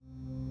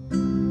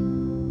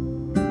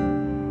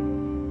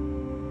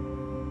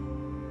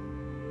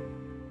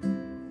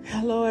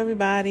Hello,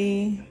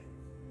 everybody.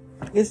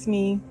 It's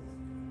me.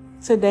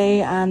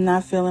 Today, I'm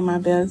not feeling my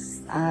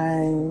best.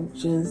 I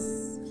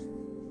just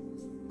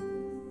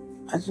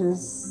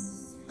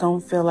don't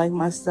feel like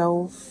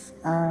myself.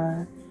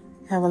 I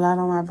have a lot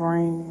on my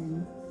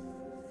brain.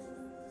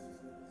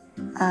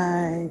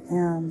 I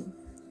am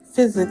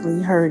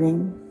physically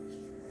hurting.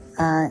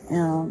 I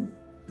am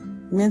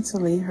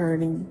mentally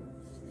hurting.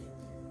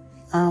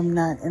 I'm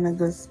not in a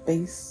good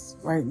space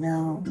right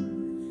now.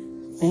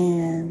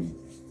 And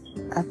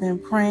I've been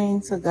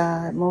praying to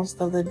God most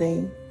of the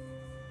day.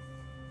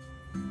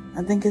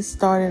 I think it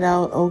started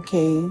out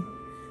okay,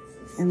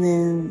 and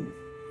then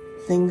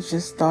things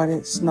just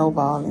started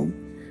snowballing.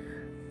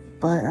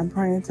 But I'm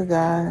praying to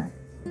God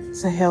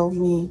to help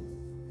me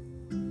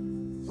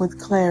with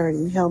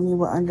clarity, help me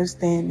with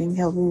understanding,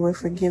 help me with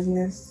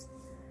forgiveness,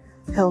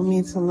 help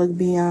me to look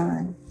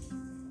beyond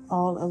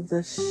all of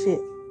the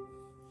shit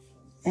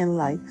in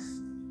life,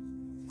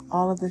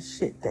 all of the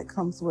shit that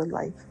comes with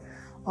life,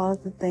 all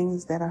of the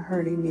things that are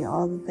hurting me,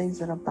 all of the things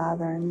that are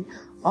bothering me,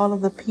 all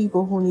of the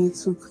people who need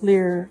to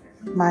clear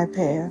my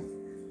path.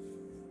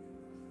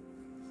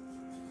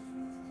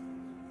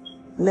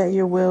 Let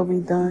your will be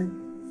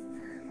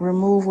done.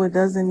 Remove what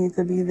doesn't need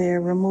to be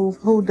there. Remove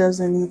who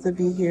doesn't need to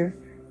be here.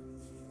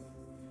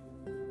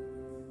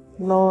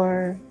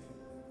 Lord,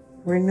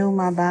 renew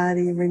my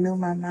body, renew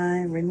my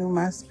mind, renew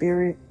my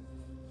spirit.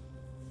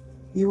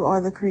 You are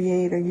the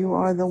creator. You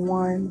are the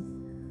one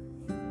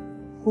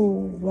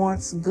who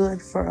wants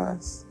good for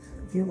us.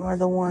 You are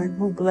the one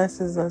who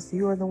blesses us.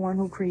 You are the one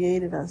who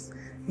created us.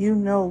 You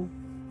know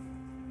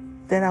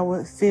that I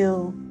would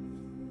feel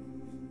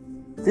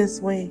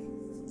this way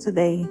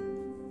today.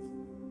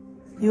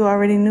 You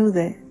already knew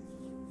that.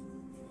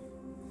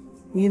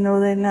 You know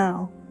that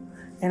now.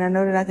 And I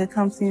know that I could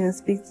come to you and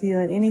speak to you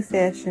in any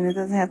fashion. It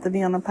doesn't have to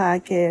be on a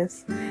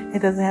podcast. It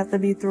doesn't have to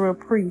be through a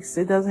priest.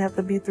 It doesn't have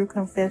to be through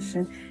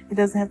confession. It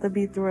doesn't have to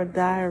be through a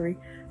diary.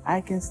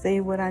 I can say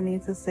what I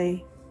need to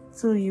say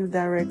to you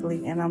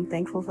directly, and I'm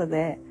thankful for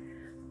that.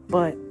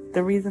 But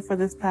the reason for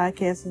this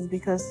podcast is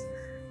because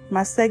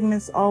my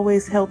segments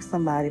always help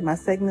somebody. My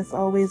segments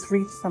always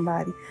reach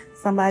somebody.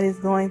 Somebody's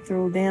going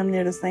through damn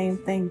near the same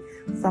thing.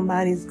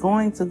 Somebody's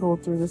going to go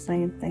through the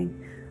same thing.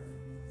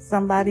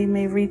 Somebody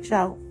may reach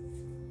out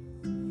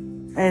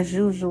as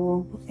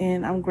usual,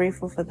 and I'm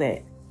grateful for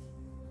that.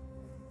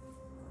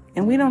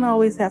 And we don't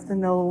always have to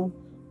know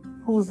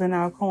who's in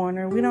our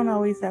corner. We don't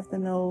always have to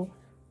know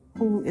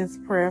who is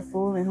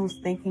prayerful and who's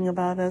thinking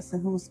about us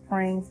and who's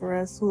praying for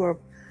us,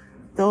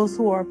 those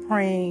who are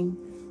praying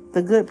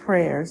the good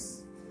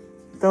prayers,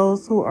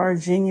 those who are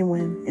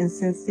genuine and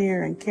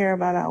sincere and care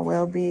about our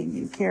well-being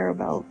and care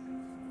about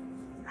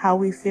how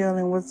we feel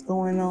and what's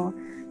going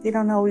on. They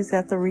don't always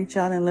have to reach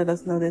out and let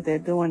us know that they're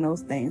doing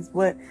those things,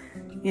 but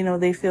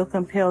they feel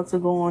compelled to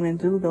go on and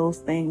do those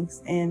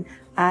things. And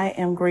I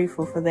am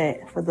grateful for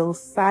that, for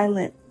those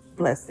silent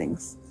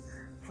blessings,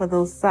 for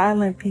those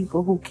silent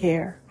people who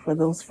care, for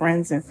those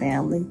friends and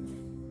family.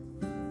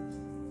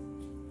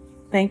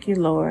 Thank you,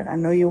 Lord. I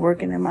know you're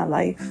working in my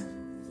life,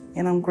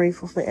 and I'm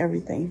grateful for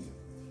everything.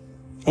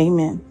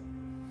 Amen.